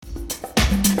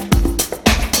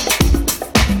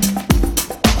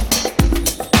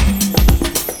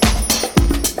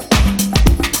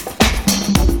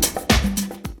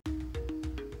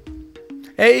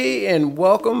Hey, and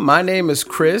welcome. My name is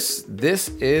Chris. This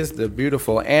is the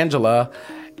beautiful Angela,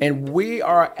 and we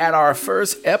are at our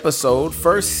first episode,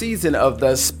 first season of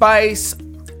the Spice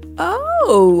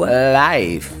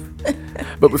Life.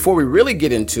 But before we really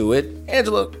get into it,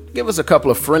 Angela, give us a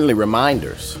couple of friendly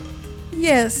reminders.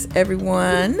 Yes,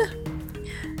 everyone.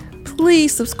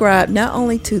 Please subscribe not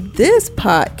only to this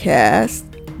podcast,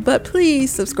 but please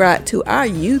subscribe to our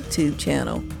YouTube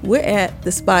channel. We're at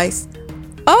The Spice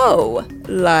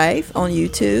Life on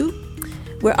YouTube.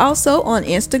 We're also on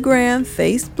Instagram,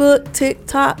 Facebook,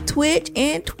 TikTok, Twitch,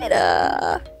 and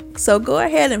Twitter. So go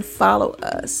ahead and follow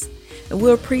us. And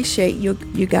we'll appreciate you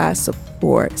guys'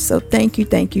 support. So thank you.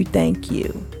 Thank you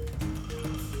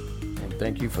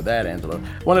for that, Angela.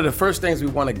 One of the first things we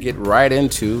want to get right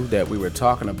into that we were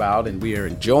talking about and we are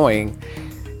enjoying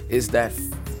is that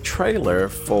trailer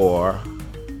for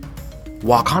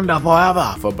Wakanda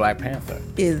Forever for Black Panther.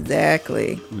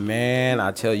 Exactly. Man,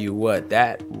 I tell you what,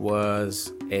 that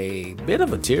was a bit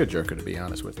of a tearjerker, to be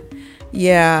honest with you.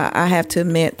 Yeah, I have to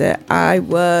admit that I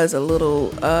was a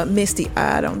little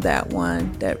misty-eyed on that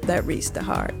one. That reached the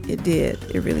heart. It did.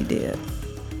 It really did.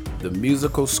 The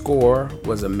musical score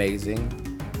was amazing.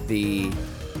 The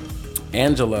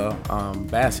Angela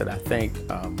Bassett, I think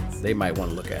they might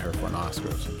want to look at her for an Oscar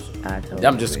or something.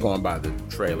 I'm just going by the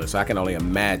trailer, so I can only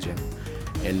imagine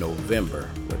in November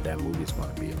what that movie's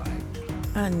going to be like.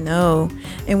 I know.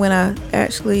 And when I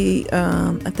actually,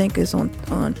 I think it's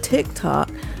on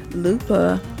TikTok,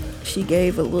 Lupa, she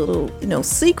gave a little,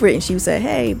 secret, and she said,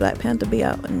 "Hey, Black Panther be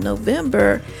out in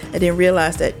November." I didn't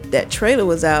realize that trailer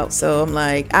was out, so I'm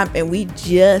like, and we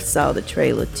just saw the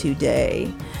trailer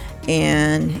today,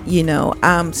 and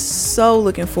I'm so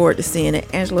looking forward to seeing it.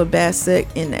 Angela Bassett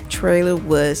in that trailer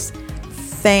was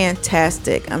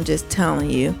fantastic. I'm just telling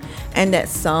you, and that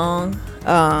song,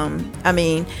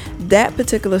 that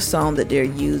particular song that they're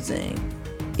using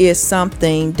is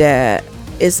something that.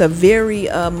 It's a very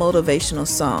motivational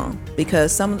song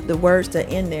because some of the words that are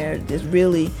in there is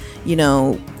really,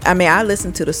 I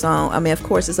listened to the song. Of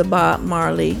course, it's a Bob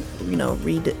Marley,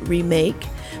 remake,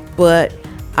 but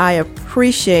I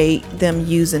appreciate them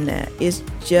using that. It's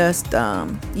just,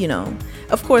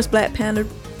 of course, Black Panther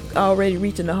already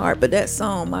reaching the heart, but that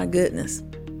song, my goodness,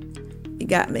 it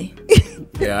got me.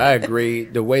 Yeah, I agree.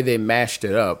 The way they mashed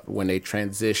it up when they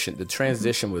transitioned, the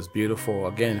transition was beautiful.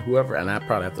 Again, whoever, and I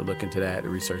probably have to look into that,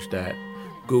 research that,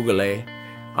 Google it.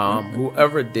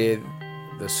 Whoever did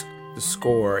the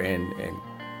score and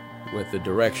with the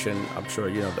direction, I'm sure,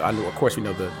 of course we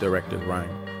know the director, Ryan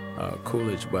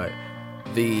Coolidge, but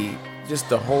the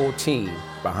whole team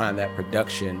behind that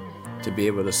production to be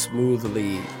able to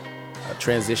smoothly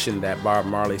transition that Bob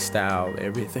Marley style,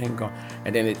 everything going,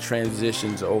 and then it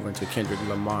transitions over into Kendrick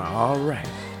Lamar. All right,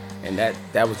 and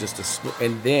that was just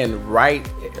and then right,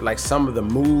 like some of the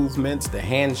movements, the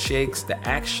handshakes, the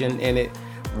action in it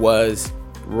was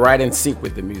right in sync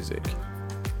with the music.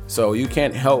 So you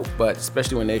can't help but,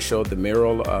 especially when they showed the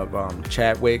mural of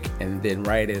Chadwick, and then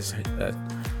right as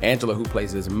Angela, who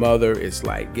plays his mother, is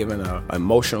like giving an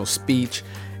emotional speech.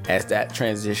 As that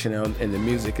transition and the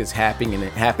music is happening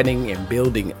and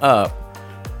building up,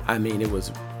 it was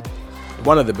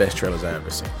one of the best trailers I ever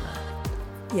seen.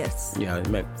 Yes. Yeah,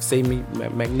 say me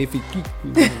magnifique.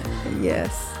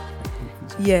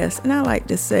 Yes, and I like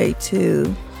to say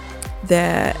too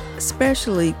that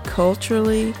especially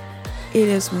culturally, it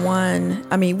is one.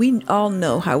 We all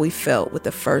know how we felt with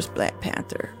the first Black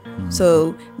Panther.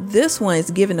 So this one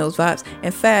is giving those vibes.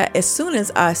 In fact, as soon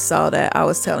as I saw that, I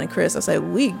was telling Chris, I said,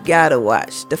 we gotta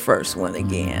watch the first one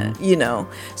again,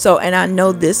 So, and I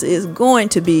know this is going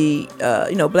to be,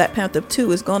 Black Panther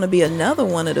 2 is going to be another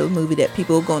one of those movies that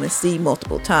people are going to see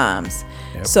multiple times.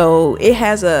 Yep. So it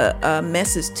has a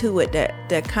message to it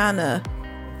that kind of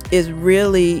is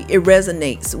really, it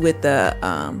resonates with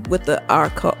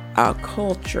our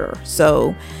culture.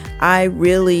 So I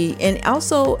really, and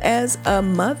also as a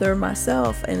mother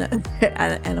myself, and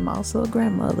I'm also a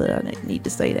grandmother. I need to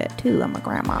say that too. I'm a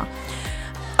grandma.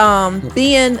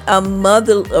 Being a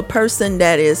mother, a person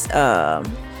that is,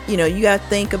 you got to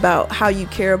think about how you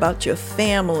care about your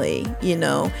family,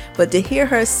 But to hear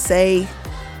her say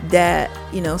that,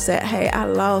 say, hey, I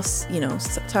lost,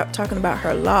 talking about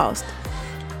her lost.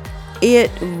 It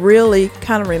really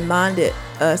kind of reminded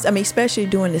us, especially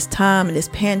during this time and this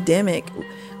pandemic,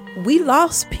 we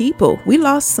lost people. We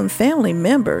lost some family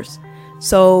members.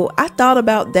 So I thought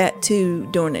about that too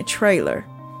during the trailer.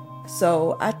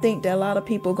 So I think that a lot of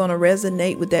people are going to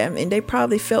resonate with that. And they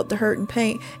probably felt the hurt and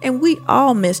pain. And we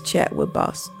all miss Chadwick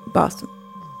Boseman.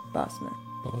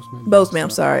 I'm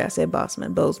sorry. I said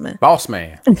Boseman. Boss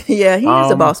man. Yeah, he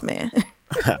is a boss man.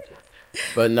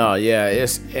 But no, yeah,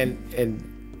 it's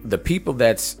and the people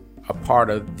that's a part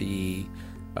of the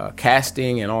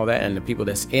casting and all that, and the people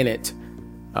that's in it,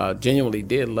 genuinely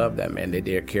did love that man. They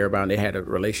did care about him. They had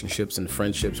relationships and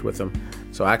friendships with him.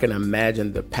 So I can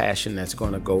imagine the passion that's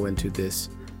going to go into this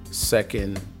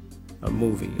second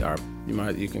movie, or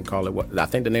you can call it what I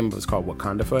think the name of it is called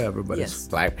Wakanda Forever, but Yes. it's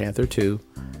Black Panther 2.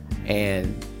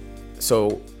 And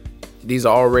so these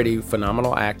are already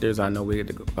phenomenal actors. I know we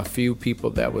had a few people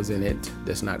that was in it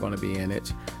that's not going to be in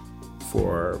it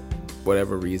for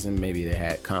whatever reason. Maybe they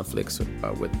had conflicts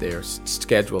with their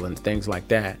schedule and things like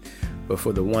that. But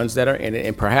for the ones that are in it,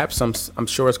 and perhaps I'm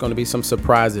sure it's going to be some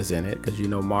surprises in it, because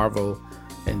Marvel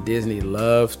and Disney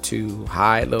love to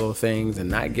hide little things and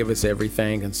not give us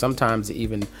everything, and sometimes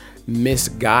even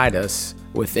misguide us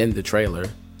within the trailer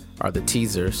or the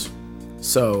teasers.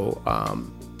 So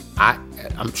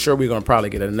I'm sure we're gonna probably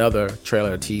get another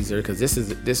trailer or teaser, because this is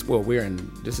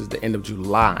the end of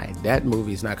July. That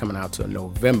movie's not coming out till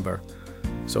November,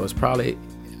 so it's probably,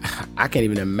 I can't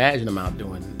even imagine them out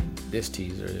doing this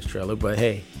teaser, this trailer. But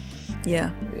hey,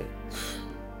 Yeah.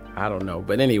 I don't know.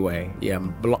 But anyway, yeah,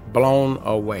 I'm blown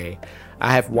away.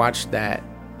 I have watched that.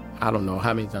 I don't know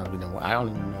how many times we done. I don't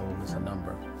even know if it's a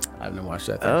number. I haven't watched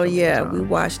that thing Oh so many yeah, times. we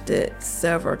watched it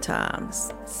several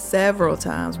times. Several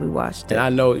times we watched it. And I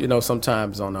know,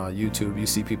 sometimes on YouTube, you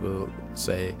see people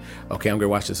say, okay, I'm going to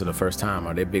watch this for the first time.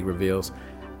 Are they big reveals?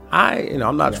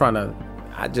 I'm not trying to,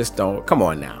 I just don't, come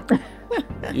on now.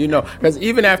 Because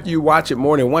even after you watch it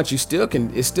more than once, it's still going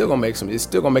to make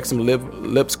some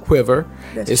lips quiver.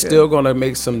 That's it's true. still going to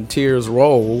make some tears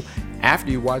roll after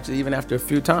you watch it, even after a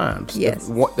few times. Yes.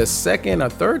 The second or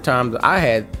third time, I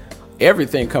had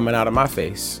everything coming out of my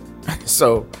face.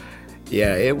 So,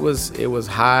 yeah, it was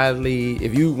highly,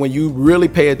 when you really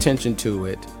pay attention to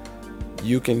it,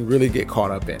 you can really get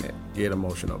caught up in it, get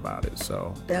emotional about it.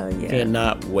 So, Oh, yeah.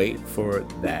 cannot wait for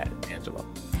that, Angela.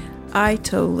 I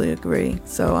totally agree.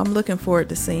 So I'm looking forward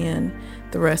to seeing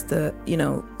the rest of,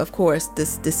 of course, to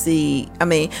see. I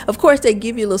mean, of course, they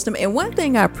give you a little stuff. And one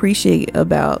thing I appreciate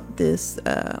about this,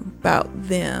 about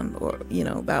them, or,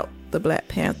 about the Black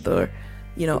Panther,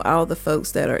 all the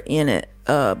folks that are in it,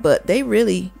 but they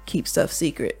really keep stuff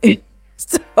secret.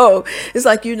 So it's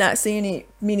like you're not seeing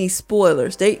many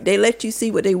spoilers. They let you see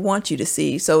what they want you to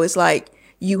see. So it's like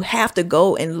you have to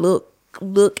go and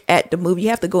look at the movie. You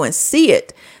have to go and see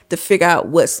it to figure out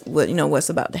what's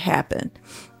about to happen.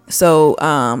 So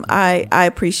I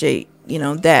appreciate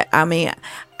that. I mean,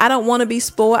 I don't want to be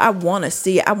spoiled. I want to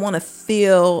see it. I want to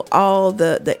feel all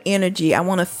the energy. I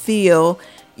want to feel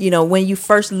when you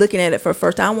first looking at it for the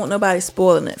first time. I don't want nobody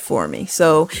spoiling it for me.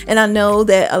 So, and I know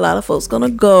that a lot of folks gonna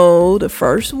go the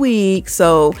first week,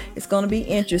 so it's gonna be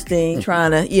interesting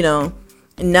trying to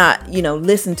not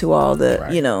listen to all the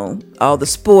Right. All the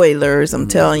spoilers. I'm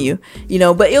telling you,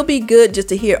 but it'll be good just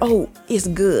to hear, oh, it's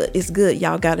good,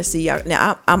 y'all gotta see. Y'all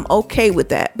now, I'm okay with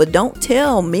that, but don't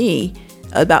tell me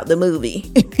about the movie.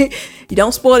 You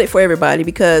don't spoil it for everybody,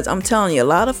 because I'm telling you, a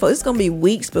lot of folks, it's gonna be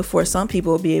weeks before some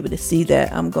people will be able to see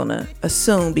that, I'm gonna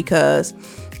assume, because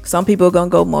some people are gonna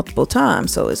go multiple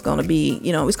times. So it's gonna be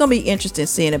it's gonna be interesting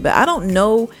seeing it. But I don't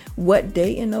know what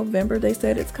date in November they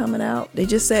said it's coming out. They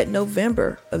just said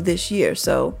November of this year.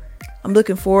 So I'm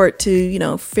looking forward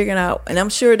to figuring out, and I'm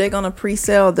sure they're gonna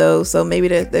pre-sell those, so maybe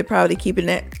they're probably keeping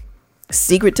that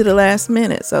secret to the last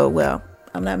minute. So, well,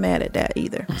 I'm not mad at that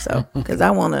either. So, because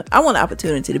I want an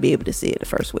opportunity to be able to see it the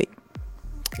first week.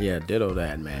 Yeah, ditto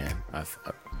that, man.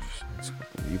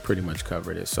 You pretty much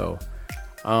covered it. So,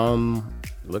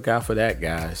 look out for that,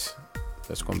 guys.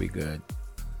 That's gonna be good.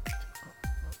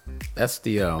 That's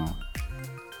that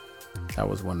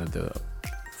was one of the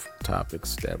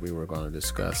topics that we were going to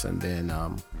discuss. And then,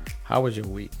 how was your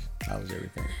week? How was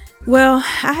everything? Well,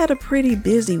 I had a pretty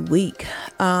busy week.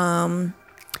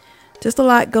 Just a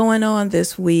lot going on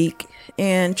this week,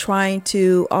 and trying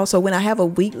to also, when I have a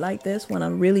week like this, when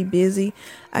I'm really busy,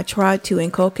 I try to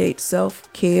inculcate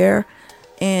self-care.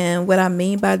 And what I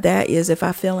mean by that is, if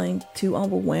I'm feeling too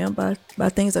overwhelmed by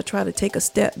things, I try to take a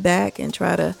step back and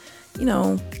try to,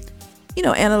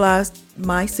 analyze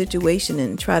my situation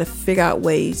and try to figure out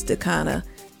ways to kind of,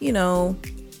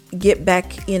 get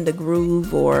back in the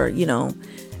groove, or,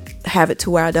 have it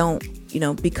to where I don't,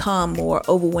 become more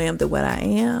overwhelmed than what I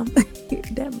am.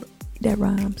 that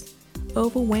rhymes.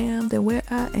 Overwhelmed than where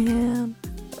I am,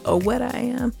 or what I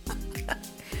am.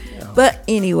 But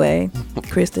anyway,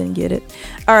 Chris didn't get it.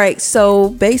 All right, so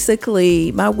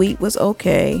basically my week was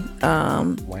okay.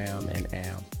 Wham and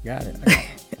am. Got it.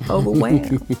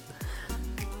 Overwhelmed.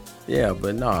 Yeah,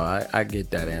 but no, I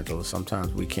get that, Angela.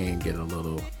 Sometimes we can get a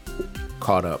little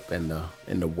caught up in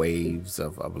the waves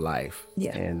of life.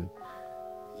 Yeah. And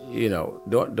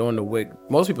during the week,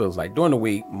 most people is like during the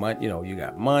week, you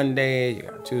got Monday, you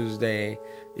got Tuesday,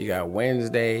 you got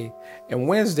Wednesday, and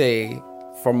Wednesday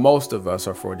for most of us,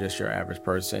 or for just your average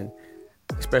person,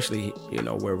 especially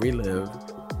where we live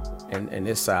in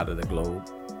this side of the globe,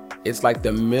 it's like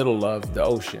the middle of the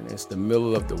ocean. It's the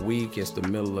middle of the week. It's the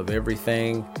middle of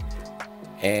everything.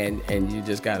 And you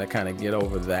just got to kind of get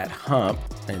over that hump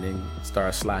and then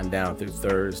start sliding down through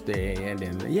Thursday. And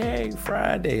then, yay,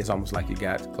 Friday. It's almost like you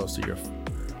got close to your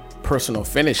personal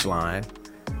finish line.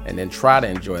 And then try to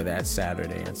enjoy that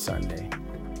Saturday and Sunday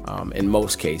in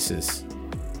most cases.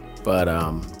 But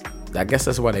I guess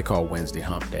that's what they call Wednesday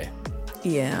hump day.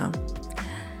 Yeah.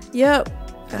 Yep.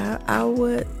 I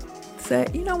would say,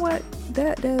 you know what,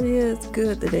 that is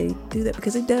good that they do that,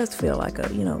 because it does feel like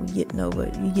getting over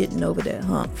that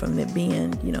hump from it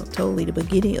being totally the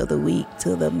beginning of the week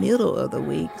to the middle of the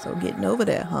week. So getting over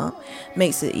that hump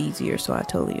makes it easier. So I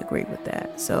totally agree with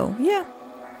that. So yeah,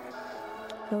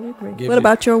 totally agree. What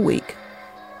about your week?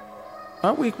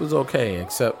 My week was okay,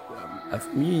 except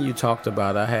me and you talked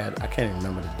about I can't even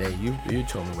remember the day. You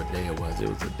told me what day it was. It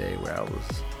was a day where I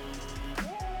was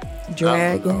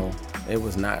dragging. It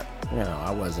was not,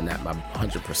 I wasn't at my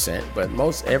 100%, but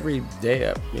most every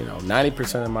day,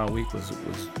 90% of my week was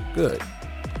good.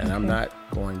 And I'm not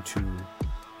going to,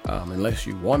 unless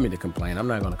you want me to complain, I'm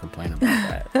not going to complain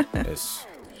about that.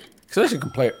 Especially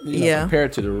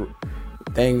compared to the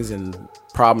things and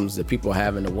problems that people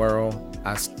have in the world,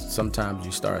 sometimes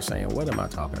you start saying, what am I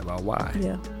talking about? Why?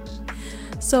 Yeah.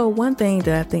 So one thing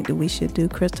that I think that we should do,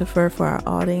 Christopher, for our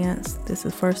audience, this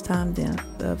is the first time then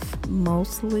of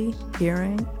mostly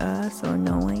hearing us or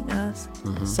knowing us.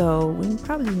 Mm-hmm. So we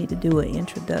probably need to do an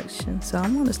introduction. So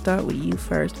I'm going to start with you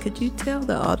first. Could you tell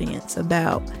the audience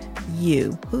about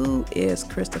you? Who is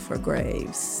Christopher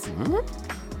Graves? Mm-hmm.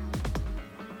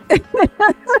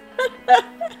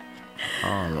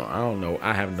 I don't know.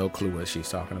 I have no clue what she's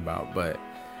talking about, but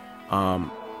I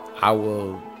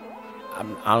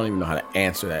don't even know how to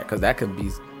answer that, because that could be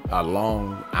a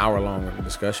long, hour-long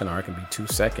discussion, or it can be 2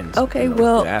 seconds. Okay,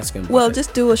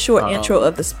 just do a short intro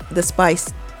of the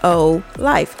Spice O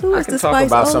life. Who is the Spice O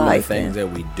life? I can talk about some of the things that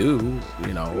we do,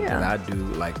 that I do.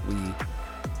 Like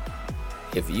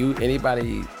if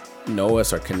anybody know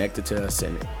us or connected to us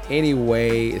in any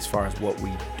way as far as what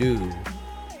we do,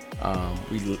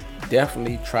 we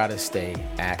definitely try to stay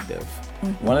active.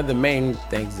 Mm-hmm. One of the main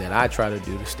things that I try to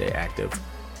do to stay active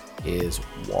is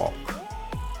walk.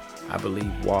 I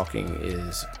believe walking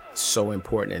is so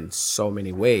important in so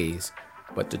many ways,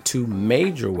 but the two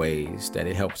major ways that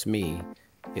it helps me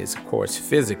is, of course,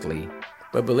 physically,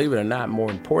 but believe it or not,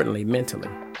 more importantly, mentally,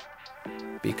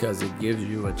 because it gives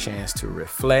you a chance to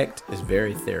reflect. It's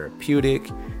very therapeutic.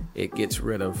 It gets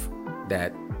rid of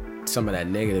some of that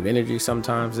negative energy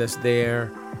sometimes that's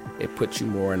there. It puts you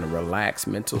more in a relaxed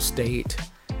mental state.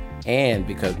 And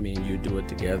because me and you do it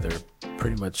together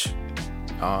pretty much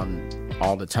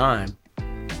all the time,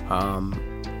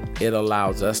 it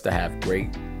allows us to have great,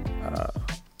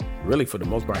 really for the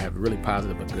most part, have really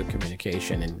positive and good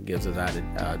communication, and gives us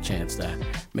a chance to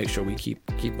make sure we keep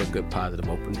a good, positive,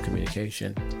 open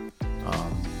communication.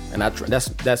 And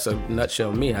that's a nutshell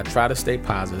of me. I try to stay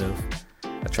positive.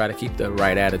 I try to keep the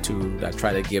right attitude. I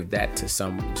try to give that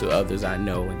to others I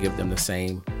know, and give them the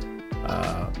same,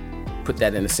 put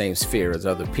that in the same sphere as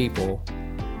other people,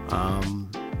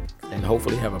 and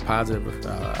hopefully have a positive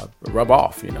rub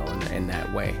off, in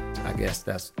that way. I guess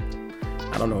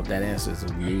I don't know if that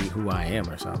answers me who I am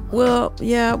or something. Well,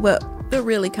 yeah, but they're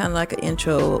really kind of like an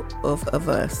intro of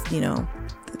us,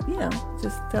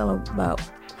 just tell them about.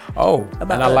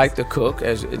 And I like to cook.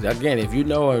 Again, if you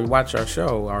know and watch our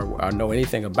show or know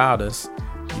anything about us,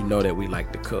 you know that we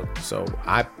like to cook. So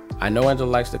I know Angela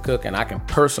likes to cook, and I can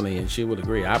personally, and she would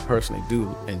agree, I personally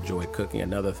do enjoy cooking.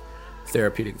 Another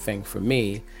therapeutic thing for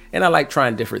me. And I like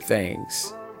trying different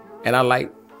things. And I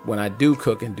like when I do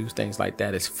cook and do things like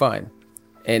that, it's fun.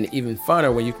 And even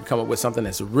funner when you can come up with something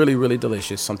that's really, really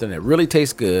delicious, something that really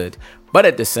tastes good, but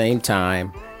at the same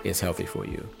time, it's healthy for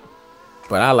you.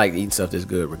 But I like eating stuff that's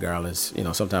good regardless.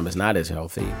 Sometimes it's not as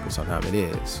healthy, but sometimes it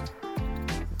is.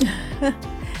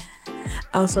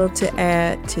 Also, to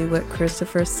add to what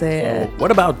Christopher said. So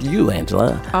what about you,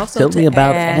 Angela? Also, tell me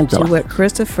about Angela. To what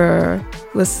Christopher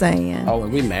was saying.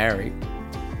 And we married.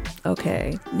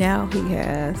 Okay, now he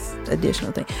has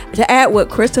additional things. To add what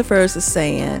Christopher was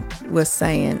saying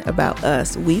about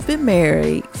us, we've been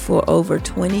married for over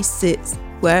 26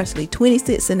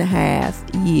 and a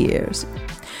half years.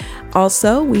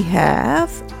 Also, we have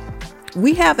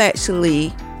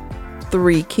actually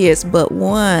 3 kids, but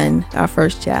one, our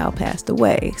first child, passed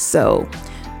away. So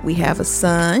we have a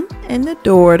son and a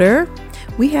daughter.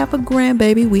 We have a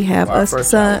grandbaby. We have Our a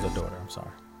first son. child was a daughter. I'm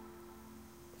sorry.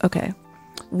 Okay.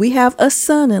 We have a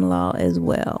son-in-law as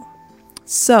well.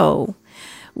 So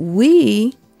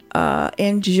we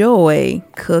enjoy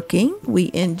cooking. We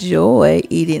enjoy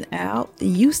eating out.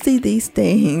 You see these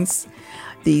things,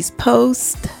 these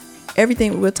posts,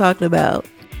 everything we're talking about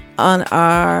on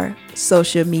our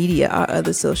social media, our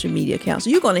other social media accounts.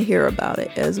 You're going to hear about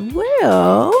it as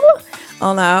well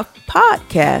on our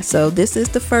podcast. So this is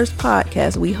the first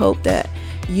podcast. We hope that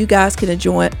you guys can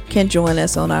join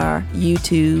us on our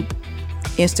YouTube,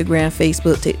 Instagram,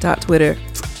 Facebook, TikTok, Twitter,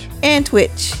 and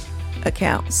Twitch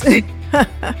accounts.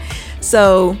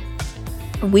 So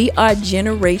we are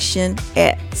Generation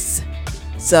X.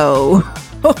 So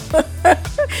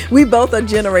we both are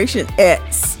Generation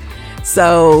X.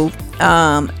 So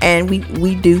and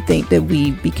we do think that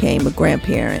we became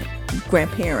grandparents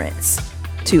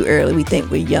too early. We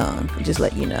think we're young. Just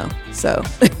let you know. So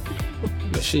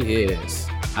But she is.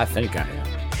 I think I am.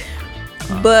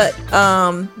 But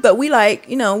we like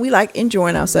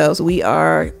enjoying ourselves. We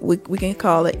can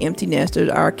call it empty nesters.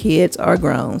 Our kids are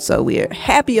grown, so we're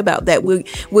happy about that.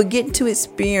 We're getting to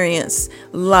experience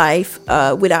life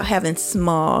without having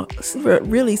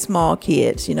really small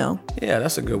kids. Yeah,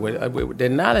 that's a good way. They're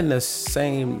not in the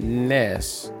same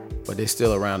nest, but they're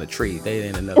still around the tree. They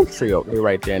in another tree. They're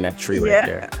right there in that tree right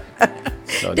there.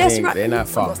 So That's right. They're not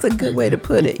far. That's a good way to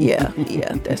put it. Yeah,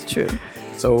 that's true.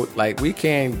 So like we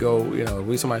can go,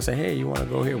 if somebody say, hey, you want to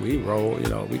go here? We roll,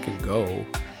 we can go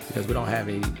because we don't have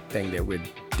anything that we're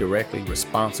directly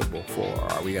responsible for.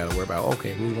 Or we got to worry about,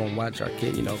 okay, who's going to watch our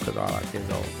kid, because all our kids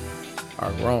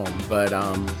are grown. But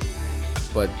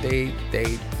they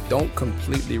don't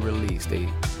completely release. They,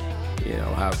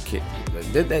 have kids.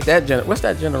 What's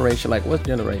that generation? Like what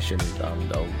generation is the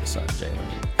oldest son,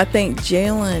 Jalen? I think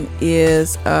Jalen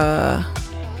is,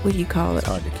 what do you call it? It's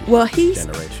hard to keep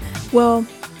generation. Well,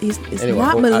 it's Anyway,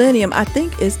 not millennium. I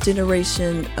think it's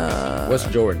generation. What's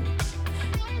Jordan?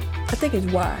 I think it's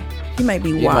Y. He might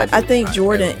be He Y. might be I think Y,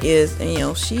 Jordan yeah. is,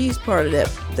 she's part of that.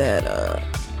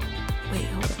 Wait,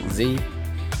 hold on. Z?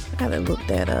 I gotta look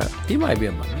that up. He might be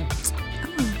a millennial.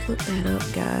 I'm gonna look that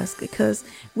up, guys, because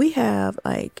we have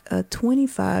like a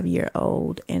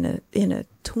 25-year-old and a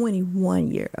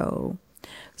 21-year-old.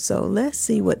 So let's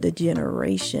see what the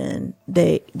generation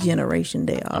they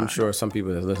are. I'm sure some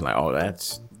people that listen like, oh,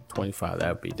 that's 25.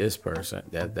 That would be this person.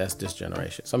 That's this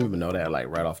generation. Some people know that like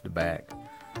right off the back.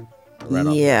 Right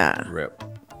off the rip.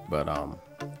 But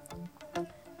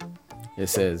it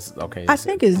says okay. I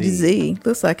think it's Z.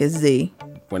 Looks like it's Z.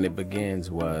 When it begins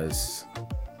was.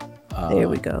 There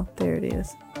we go. There it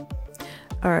is.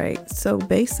 All right. So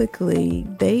basically,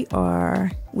 they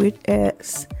are with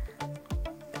X.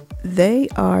 They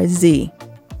are Z.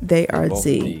 They are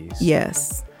Z.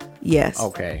 Yes.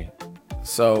 Okay.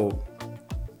 So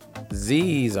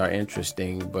Z's are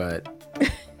interesting, but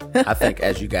I think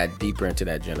as you got deeper into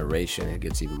that generation, it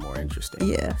gets even more interesting.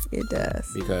 Yeah, it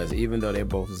does. Because even though they're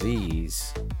both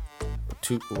Z's,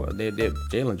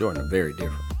 Jalen and Jordan are very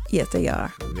different. Yes, they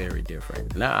are. Very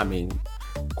different. Now, I mean,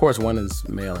 of course, one is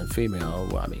male and female.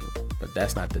 Well, I mean, but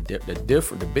that's not the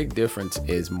big difference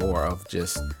is more of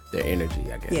just their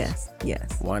energy, I guess.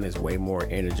 Yes. One is way more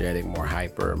energetic, more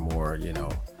hyper, more,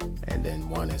 and then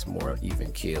one is more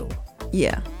even keel.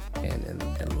 Yeah. And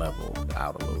level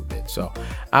out a little bit. So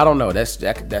I don't know. That's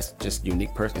just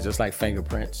unique person. Just like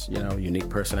fingerprints, unique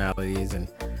personalities. And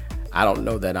I don't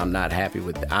know that I'm not happy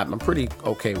with that. I'm pretty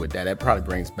okay with that. That probably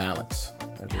brings balance.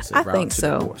 I think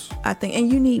so.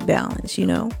 And you need balance,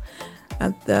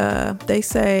 they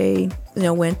say,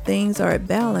 when things are at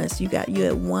balance, you at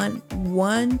one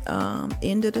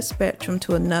end of the spectrum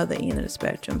to another end of the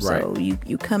spectrum. Right. So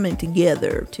you coming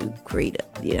together to create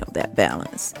that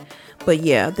balance. But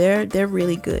yeah, they're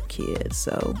really good kids.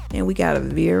 So, and we got a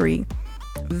very,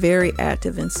 very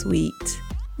active and sweet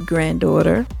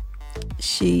granddaughter.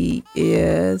 She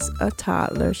is a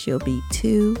toddler. She'll be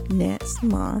 2 next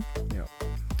month. Yep.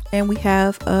 And we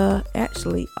have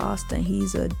actually Austin.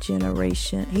 He's a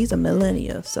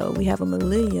millennial. So we have a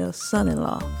millennial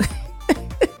son-in-law.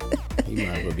 He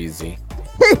might as well be Z.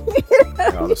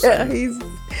 Yeah, he's.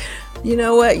 You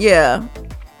know what? Yeah,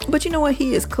 but you know what?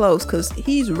 He is close because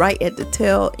he's right at the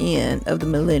tail end of the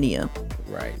millennium.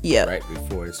 Right. Yeah. Right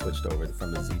before it switched over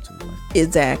from the Z to 1.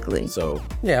 Exactly. So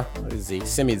yeah, Z,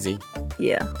 semi-Z.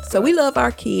 Yeah. So we love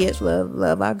our kids,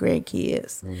 love our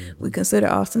grandkids. Mm-hmm. We consider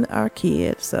Austin our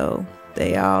kids, so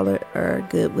they all are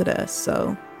good with us.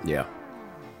 So yeah.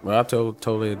 Well, I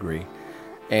totally agree.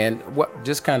 And what,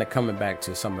 just kind of coming back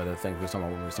to some of the things we were talking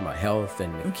about when we were talking about health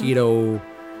and keto,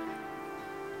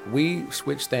 we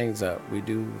switch things up. We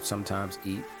do sometimes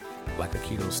eat like a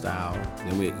keto style,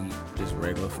 then we'll eat just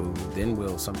regular food, then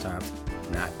we'll sometimes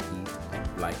not eat.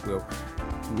 Like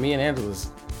me and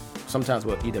Angela's, sometimes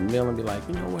we'll eat a meal and be like,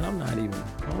 you know what, I'm not even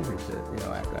hungry to,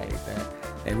 after I ate that.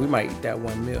 And we might eat that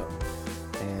one meal.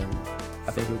 And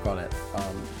I think we call that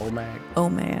OMAD.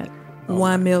 OMAD.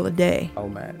 1 meal a day.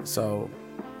 OMAD. So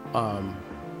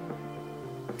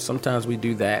sometimes we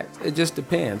do that. It just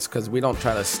depends, because we don't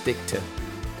try to stick to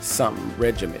some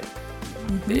regimen.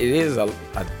 It is a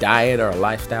diet or a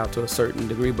lifestyle to a certain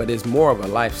degree, but it's more of a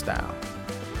lifestyle.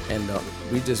 And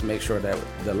we just make sure that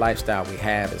the lifestyle we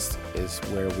have is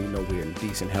where we know we're in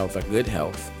decent health or good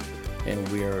health, and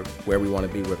we're where we want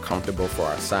to be. We're comfortable for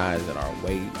our size and our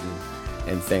weight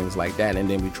and things like that. And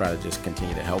then we try to just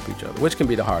continue to help each other, which can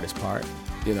be the hardest part,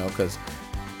 because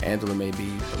Angela may be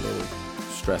a little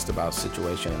stressed about a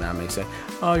situation, and I may say,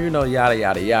 oh, yada,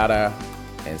 yada, yada.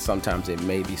 And sometimes it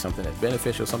may be something that's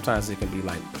beneficial. Sometimes it can be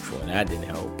like, well, that didn't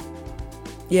help.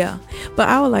 Yeah. But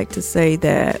I would like to say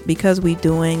that because we're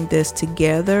doing this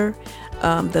together,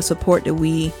 the support that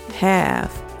we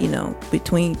have,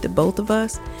 between the both of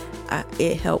us,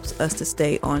 it helps us to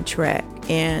stay on track.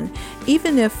 And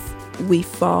even if we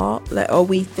fall, or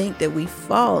we think that we've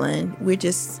fallen, we're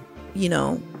just,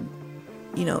 either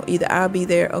I'll be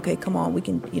there, okay, come on, we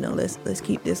can, let's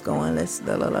keep this going. Let's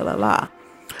la la la la la.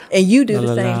 And you do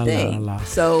the same thing.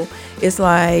 So it's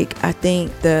like, I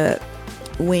think that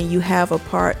when you have a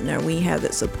partner, when you have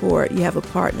that support, you have a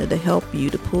partner to help you,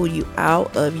 to pull you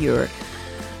out of your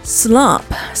slump,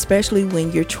 especially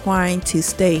when you're trying to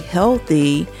stay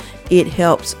healthy, it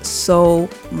helps so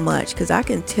much. Because I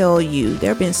can tell you,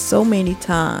 there have been so many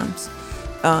times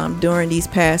during these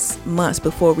past months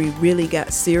before we really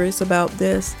got serious about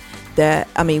this, that,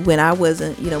 when I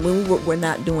wasn't, when we were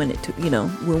not doing it,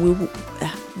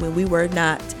 when we were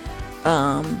not,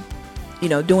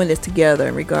 doing this together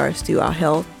in regards to our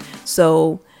health.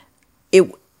 So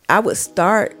I would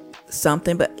start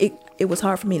something, but it was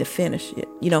hard for me to finish it.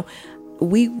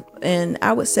 And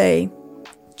I would say,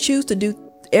 choose to do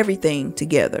everything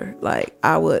together. Like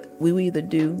we would either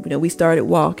do, we started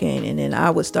walking, and then I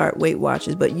would start Weight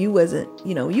Watchers, but you wasn't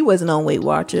on Weight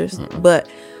Watchers. Mm-mm. But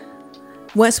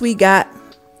once we got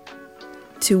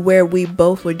to where we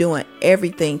both were doing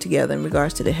everything together in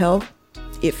regards to the health,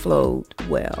 it flowed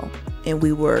well, and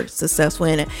we were successful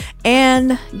in it.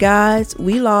 And guys,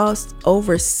 we lost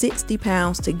over 60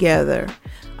 pounds together.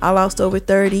 I lost over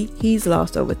 30. He's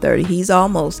lost over 30. He's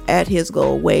almost at his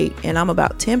goal weight, and I'm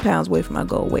about 10 pounds away from my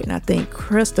goal weight. And I think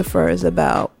Christopher is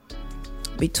about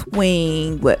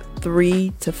between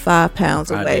 3 to 5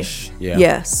 pounds away. Yeah.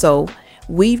 Yes. So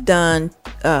we've done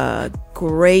a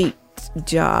great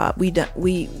job. We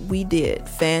did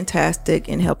fantastic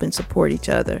in helping support each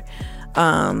other.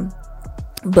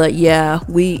 But yeah,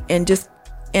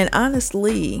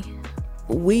 honestly,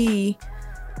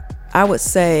 I would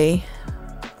say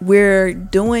we're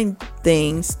doing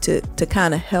things to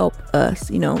kind of help us,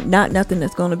 not nothing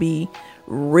that's going to be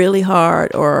really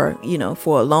hard, or,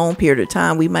 for a long period of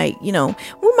time. We might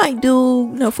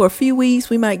do, for a few weeks,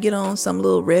 we might get on some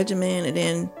little regimen and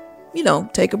then,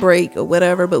 take a break or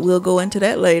whatever, but we'll go into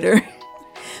that later.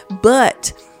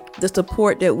 But the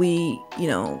support that we,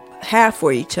 have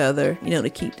for each other, to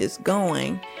keep this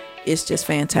going, is just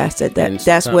fantastic.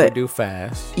 That's what we do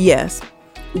fast. Yes.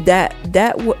 That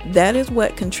is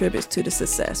what contributes to the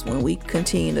success. When we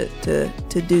continue to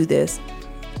do this,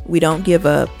 we don't give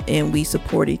up, and we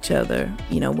support each other,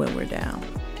 when we're down.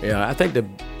 Yeah, I think the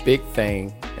big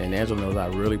thing, and Angela knows I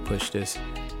really push this,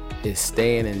 is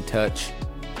staying in touch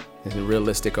and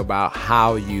realistic about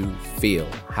how you feel,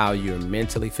 how you're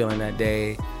mentally feeling that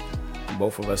day.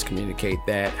 Both of us communicate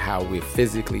that, how we're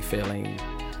physically feeling,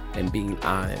 and being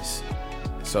honest.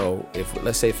 So if,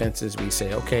 let's say, for instance, we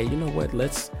say, okay, you know what,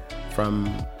 let's,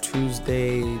 from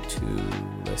Tuesday to,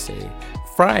 let's say,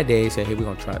 Friday, say, hey,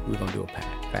 we're gonna do a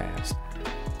fast,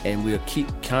 and we'll keep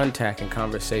contact and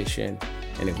conversation.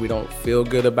 And if we don't feel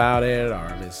good about it, or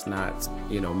if it's not,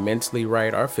 mentally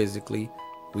right or physically,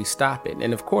 we stop it.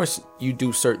 And of course, you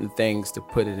do certain things to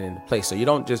put it into place. So you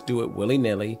don't just do it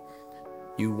willy-nilly.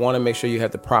 You want to make sure you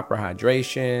have the proper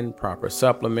hydration, proper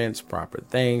supplements, proper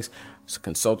things. So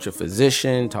consult your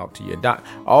physician, talk to your doc.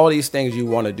 All these things you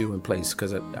want to do in place,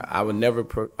 because I would never,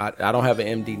 I don't have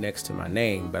an MD next to my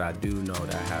name, but I do know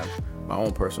that I have my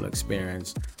own personal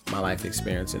experience my life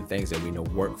experience and things that we know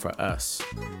work for us.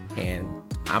 And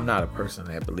I'm not a person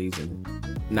that believes in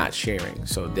not sharing.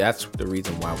 So that's the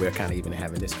reason why we're kind of even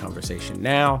having this conversation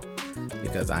now,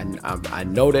 because I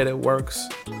know that it works,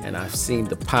 and I've seen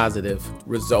the positive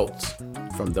results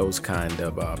from those kind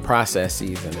of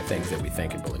processes and the things that we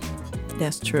think and believe.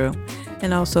 That's true.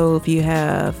 And also, if you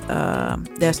have,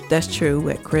 that's true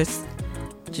what Chris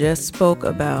just spoke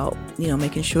about,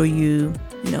 making sure you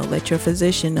let your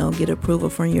physician know, get approval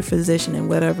from your physician and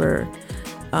whatever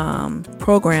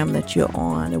program that you're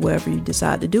on, or whatever you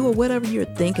decide to do, or whatever you're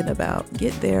thinking about,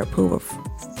 get their approval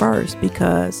first,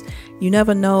 because you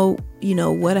never know,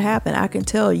 what happened. I can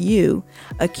tell you,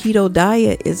 a keto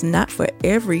diet is not for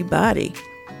everybody.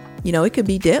 It could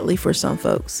be deadly for some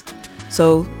folks.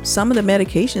 So some of the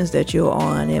medications that you're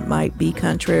on, it might be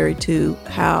contrary to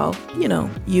how,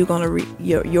 you're going to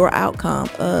your outcome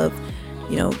of,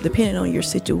 depending on your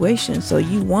situation. So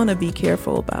you want to be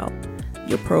careful about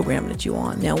your program that you're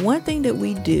on. Now, one thing that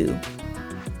we do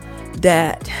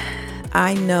that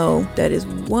I know that is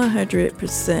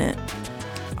 100%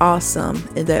 awesome,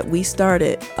 and that we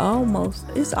started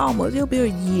it'll be a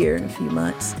year in a few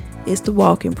months, is the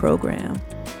walking program.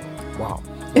 Wow.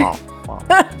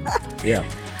 Yeah,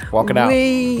 walk it out.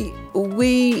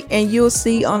 We and you'll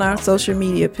see on our social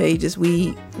media pages,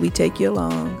 we take you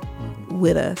along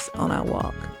with us on our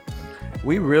walk.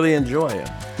 We really enjoy it.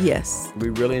 Yes, we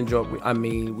really enjoy it. I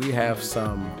mean, we have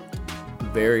some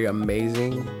very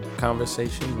amazing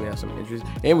conversations. We have some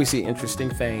and we see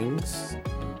interesting things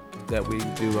that we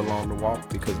do along the walk,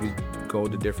 because we go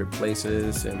to different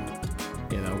places, and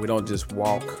we don't just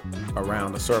walk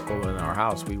around a circle in our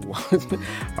house. We walk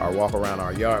around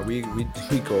our yard. We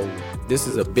go. This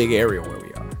is a big area where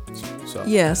we are. So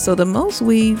yeah. So the most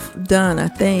we've done, I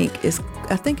think it's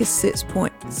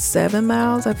 6.7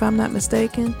 miles, if I'm not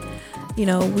mistaken.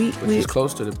 It's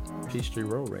close to the Peachtree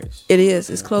Road Race. It is.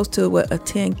 It's close to a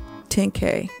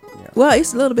 10K. Yeah. Well,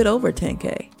 it's a little bit over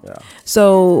 10K. Yeah.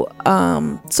 So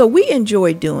we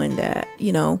enjoy doing that.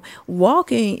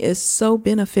 Walking is so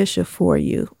beneficial for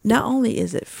you. Not only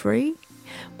is it free,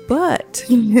 but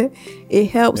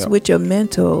it helps with your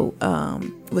mental. I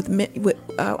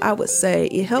would say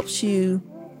it helps you.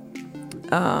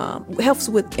 Helps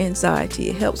with anxiety.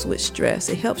 It helps with stress.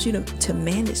 It helps you to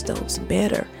manage those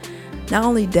better. Not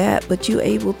only that, but you're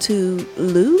able to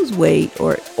lose weight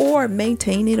or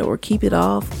maintain it or keep it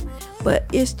off. But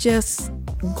it's just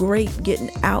great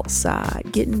getting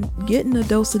outside, getting a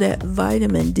dose of that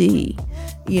vitamin D.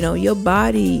 Your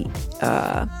body,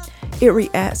 it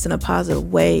reacts in a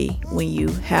positive way when you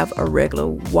have a regular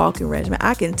walking regimen.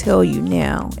 I can tell you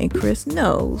now, and Chris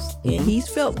knows, and he's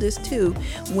felt this too,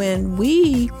 when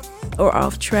we are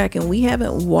off track and we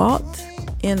haven't walked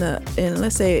and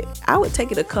let's say I would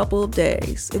take it a couple of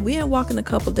days. If we ain't walking a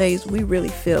couple of days, we really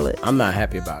feel it. I'm not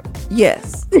happy about it.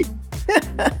 Yes.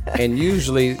 And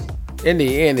usually in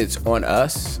the end, it's on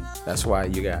us. That's why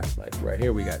you got, like right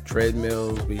here, we got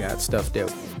treadmills, we got stuff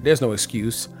that there's no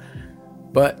excuse,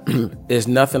 but there's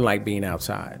nothing like being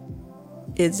outside.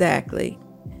 Exactly.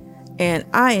 And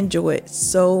I enjoy it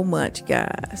so much,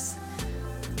 guys.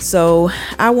 So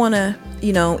I want to,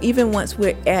 even once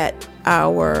we're at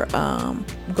our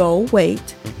goal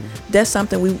weight, that's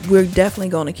something we're definitely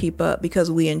going to keep up,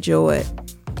 because we enjoy it.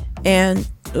 And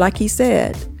like he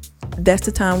said, that's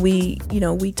the time we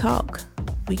talk.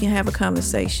 We can have a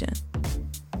conversation.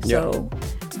 So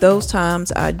those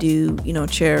times I do,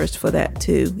 cherish for that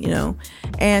too,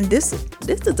 And this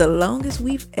is the longest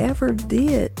we've ever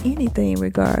did anything in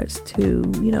regards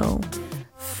to,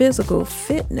 physical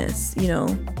fitness.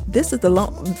 This is the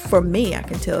long, for me, I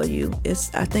can tell you,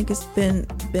 I think it's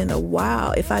been a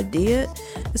while. If I did,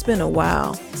 it's been a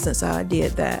while since I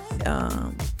did that,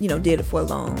 did it for a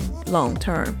long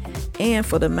term, and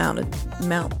for the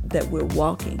amount that we're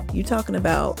walking. You're talking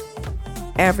about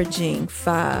averaging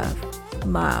 4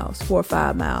 or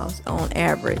 5 miles on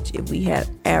average, if we had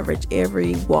average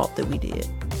every walk that we did.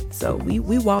 So we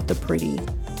walked a pretty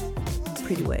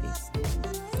ways.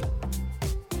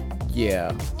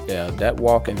 Yeah, that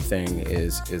walking thing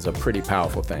is a pretty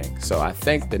powerful thing. So I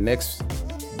think the next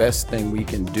best thing we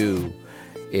can do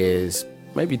is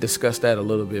maybe discuss that a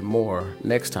little bit more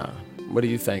next time. What do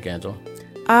you think, Angela?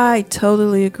 I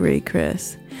totally agree,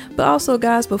 Chris. But also,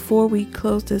 guys, before we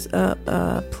close this up,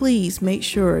 please make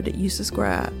sure that you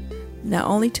subscribe, not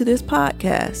only to this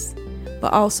podcast,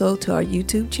 but also to our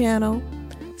YouTube channel,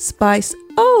 Spice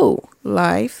O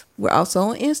Life. We're also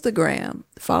on Instagram.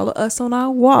 Follow us on our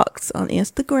walks on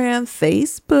Instagram,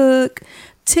 Facebook,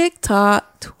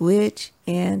 TikTok, Twitch,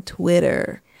 and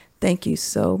Twitter. Thank you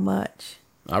so much.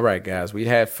 All right, guys. We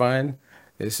had fun.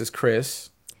 This is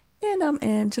Chris. And I'm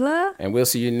Angela. And we'll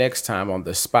see you next time on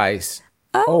The Spice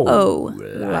Oh,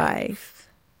 Life. life.